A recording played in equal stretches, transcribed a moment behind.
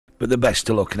But the best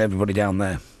of luck and everybody down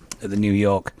there at the New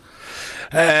York.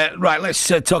 Right, let's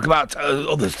talk about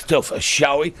other stuff,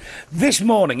 shall we? This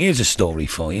morning, here's a story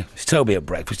for you. It's Toby at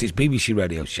breakfast. It's BBC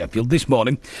Radio Sheffield. This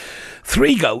morning,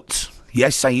 3 goats,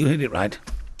 yes, you heard it right,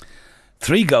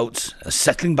 3 goats are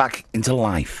settling back into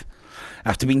life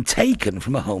after being taken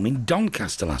from a home in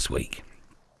Doncaster last week.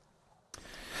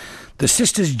 The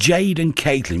sisters Jade and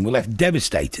Caitlin were left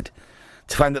devastated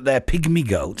to find that their pygmy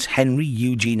goats, Henry,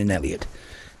 Eugene and Elliot,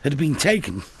 had been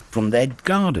taken from their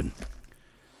garden.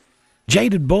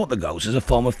 Jade had bought the goats as a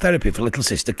form of therapy for little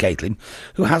sister Caitlin,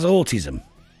 who has autism.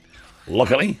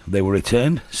 Luckily, they were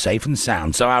returned safe and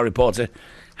sound, so our reporter,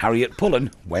 Harriet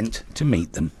Pullen, went to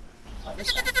meet them.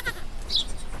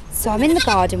 So I'm in the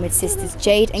garden with sisters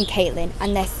Jade and Caitlin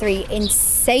and their 3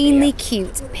 insanely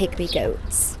cute pygmy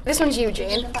goats. This one's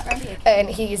Eugene, and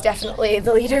he's definitely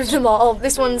the leader of them all.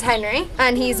 This one's Henry,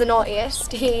 and he's the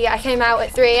naughtiest. I came out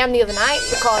at 3 a.m. the other night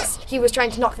because he was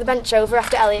trying to knock the bench over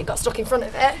after Elliot got stuck in front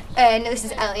of it. And this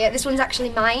is Elliot. This one's actually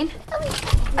mine.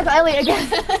 I got Elliot again.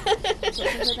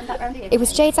 It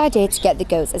was Jade's idea to get the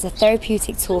goats as a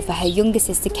therapeutic tool for her younger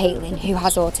sister Caitlin, who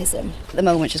has autism. At the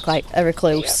moment she's quite a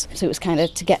recluse, so it was kind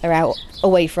of to get her out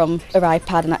away from her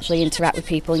iPad and actually interact with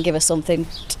people and give her something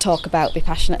to talk about, be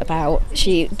passionate about.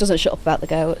 She doesn't shut up about the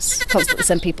goats,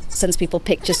 constantly sends people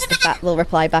pictures of that. They'll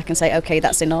reply back and say, OK,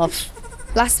 that's enough.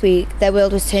 Last week, their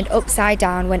world was turned upside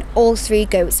down when all 3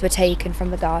 goats were taken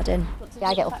from the garden.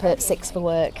 I get up at 6 for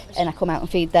work and I come out and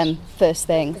feed them first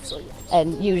thing,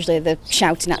 and usually they're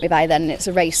shouting at me by then and it's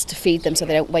a race to feed them so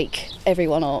they don't wake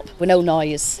everyone up with no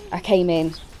noise. I came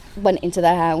in, went into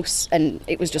their house and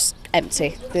it was just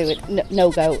empty. There were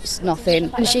no goats,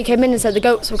 nothing. And she came in and said the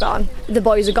goats were gone. The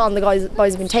boys are gone, the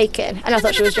boys have been taken. And I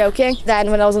thought she was joking. Then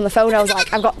when I was on the phone I was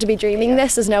like, I've got to be dreaming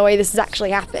this, there's no way this has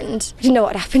actually happened. I didn't know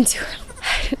what had happened to him.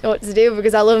 I didn't know what to do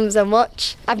because I love them so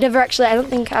much. I don't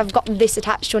think I've got this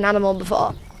attached to an animal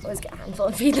before. Always get a handful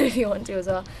and feed them if you want to as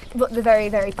well. But they're very,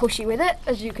 very pushy with it,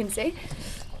 as you can see.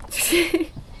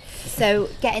 So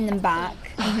getting them back,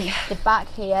 they're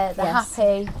back here, they're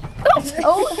happy.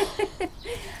 Oh.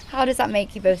 How does that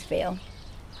make you both feel?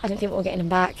 I didn't think we were getting them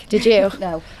back. Did you?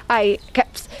 No. I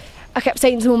kept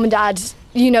saying to Mum and Dad,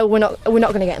 you know, we're not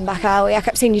going to get them back, are we? I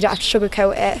kept saying you don't have to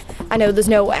sugarcoat it. I know there's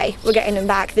no way we're getting them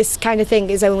back. This kind of thing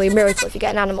is only a miracle if you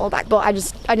get an animal back. But I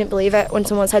didn't believe it when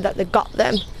someone said that they got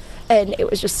them, and it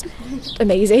was just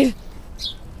amazing.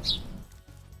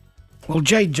 Well,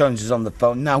 Jade joins us on the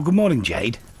phone now. Good morning,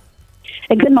 Jade.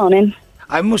 Good morning.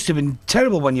 It must have been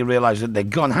terrible when you realised that they're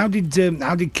gone. How did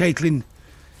Caitlin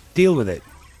deal with it?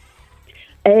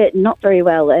 Not very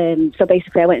well. So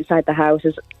basically I went inside the house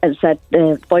and said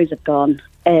the boys have gone.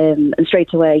 And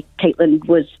straight away Caitlin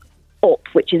was up,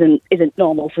 which isn't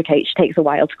normal for Kate. She takes a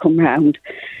while to come round.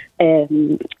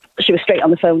 She was straight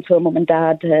on the phone to her mum and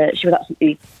dad. She was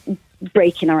absolutely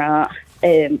breaking her heart.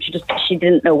 She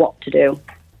didn't know what to do.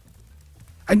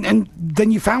 And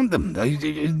then you found them.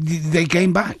 They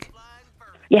came back.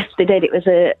 Yes, they did. It was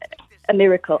a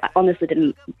miracle. I honestly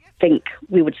didn't think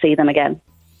we would see them again.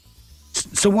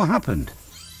 So what happened?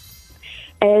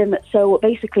 So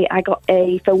basically I got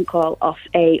a phone call off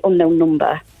a unknown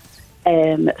number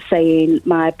saying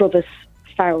my brother's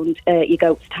found your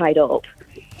goats tied up.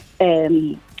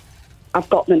 I've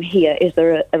got them here. Is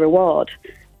there a reward?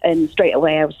 And straight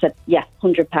away I said, yeah,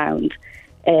 £100.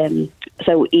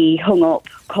 So he hung up,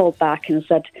 called back and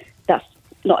said, that's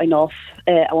not enough.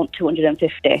 I want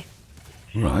 250.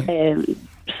 Right.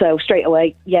 So straight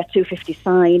away, yeah, 250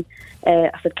 fine.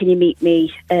 I said, can you meet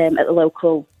me at the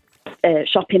local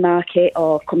shopping market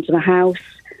or come to my house?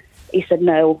 He said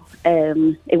no.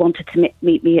 He wanted to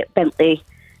meet me at Bentley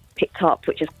Pit Top,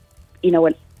 which is,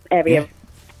 an area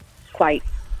quite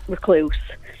recluse.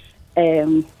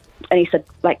 And he said,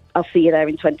 I'll see you there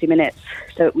in 20 minutes.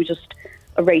 So it was just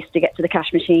a race to get to the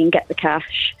cash machine, get the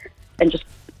cash, and just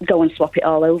go and swap it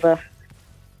all over.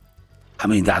 I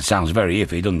mean, that sounds very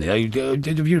iffy, doesn't it?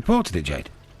 Have you reported it, Jade?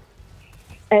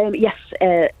 Yes,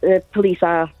 the police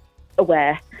are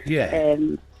aware. Yeah.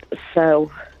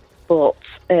 But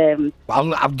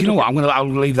you know what? I'll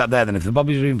leave that there then. If the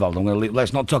bobbies are involved,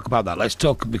 let's not talk about that. Let's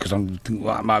talk, because I think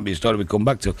that might be a story we come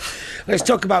back to. Let's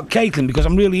talk about Caitlin, because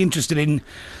I'm really interested in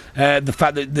the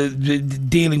fact that the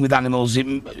dealing with animals, it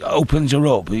opens her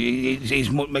up.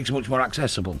 It makes her much more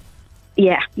accessible.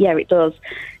 Yeah, it does.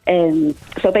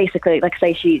 So basically, like I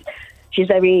say, she's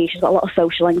got a lot of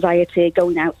social anxiety.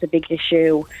 Going out's a big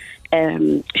issue.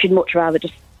 She'd much rather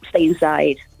just stay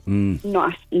inside,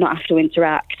 not have to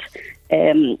interact.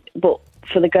 But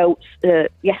for the goats,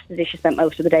 yesterday she spent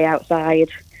most of the day outside,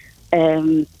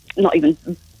 not even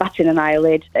batting an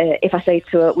eyelid. If I say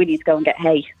to her, we need to go and get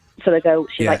hay, for the goat.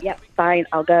 She's Yeah. like, yep, fine,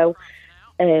 I'll go.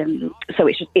 So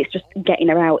it's just getting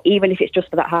her out, even if it's just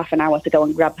for that half an hour to go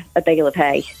and grab a bale of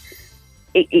hay.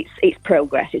 It's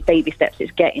progress. It's baby steps.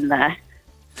 It's getting there.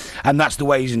 And that's the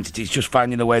way, isn't it? It's just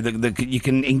finding a way that you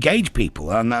can engage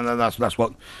people, and that's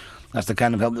the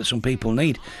kind of help that some people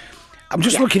need. I'm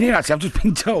just looking here. Actually, I've just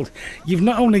been told you've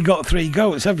not only got 3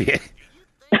 goats, have you?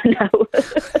 No.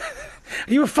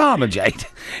 Are you a farmer, Jade?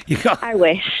 You got. I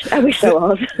wish I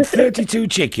was. 32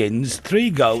 chickens, 3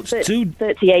 goats,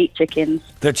 38 chickens.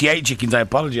 38 chickens. I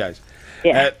apologise.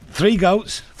 Yeah. 3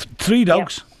 goats, 3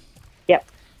 dogs. Yep.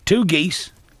 2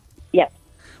 geese. Yep.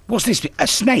 What's this? A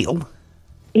snail?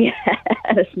 Yeah,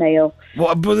 a snail.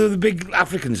 What? The big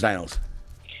African snails?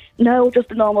 No,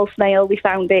 just a normal snail. We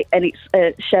found it, and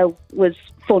its shell was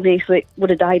funny, so it would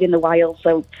have died in the wild.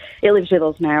 So it lives with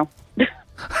us now.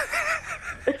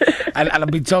 and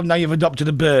I've been told now you've adopted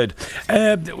a bird.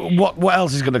 What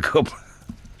else is going to come?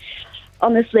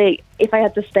 Honestly, if I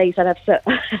had the space, I'd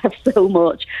have so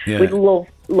much. Yeah. We'd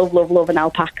love an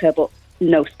alpaca, but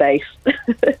no space.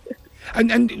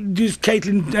 And does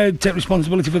Caitlin take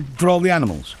responsibility for all the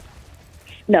animals?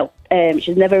 No,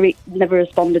 she's never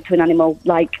responded to an animal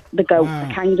like the goat.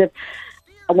 Wow.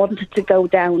 I wanted to go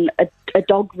down a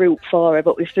dog route for her,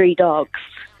 but with 3 dogs.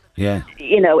 Yeah.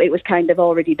 You know, it was kind of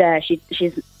already there.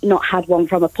 She's not had one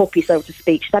from a puppy, so to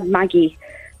speak. She's had Maggie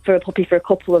for a puppy for a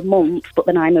couple of months, but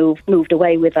then I moved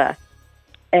away with her.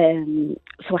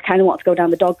 So I kind of wanted to go down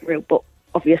the dog route, but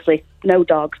obviously no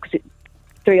dogs because it's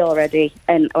 3 already.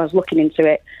 And I was looking into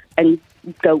it, and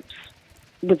goats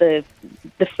were the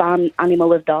fan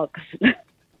animal of dogs.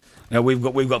 No, we've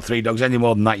got 3 dogs. Any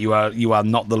more than that, you are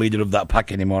not the leader of that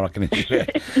pack anymore. I can assure you.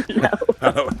 No.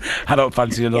 I don't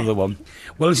fancy another one.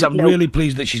 Well, listen, I'm really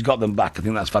pleased that she's got them back. I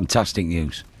think that's fantastic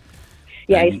news.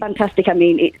 Yeah, it's fantastic. I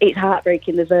mean, it's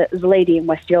heartbreaking. There's a lady in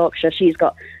West Yorkshire. She's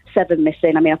got 7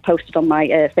 missing. I mean, I posted on my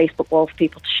Facebook wall for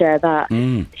people to share that.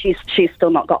 She's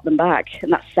still not got them back,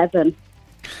 and that's 7.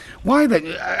 Why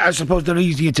then? I suppose they're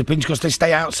easier to pinch because they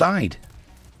stay outside.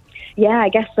 Yeah, I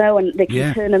guess so, and they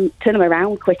can turn them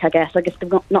around quick. I guess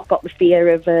they've not got the fear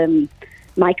of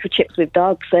microchips with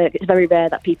dogs. It's very rare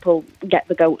that people get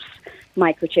the goats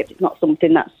microchipped. It's not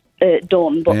something that's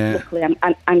done, but luckily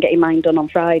I'm getting mine done on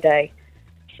Friday.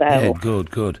 So yeah,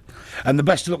 good. And the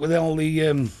best of luck with all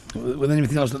the with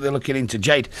anything else that they're looking into.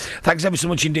 Jade, thanks ever so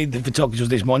much indeed for talking to us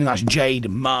this morning. That's Jade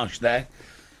Marsh there.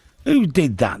 Who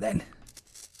did that then?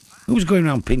 Who's going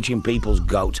around pinching people's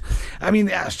goats? I mean,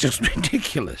 that's just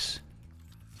ridiculous.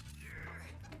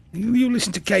 You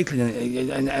listen to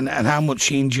Caitlin and how much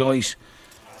she enjoys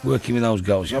working with those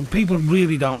goats. You know, people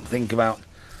really don't think about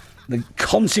the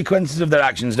consequences of their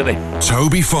actions, do they?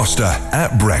 Toby Foster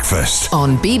at breakfast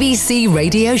on BBC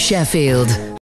Radio Sheffield.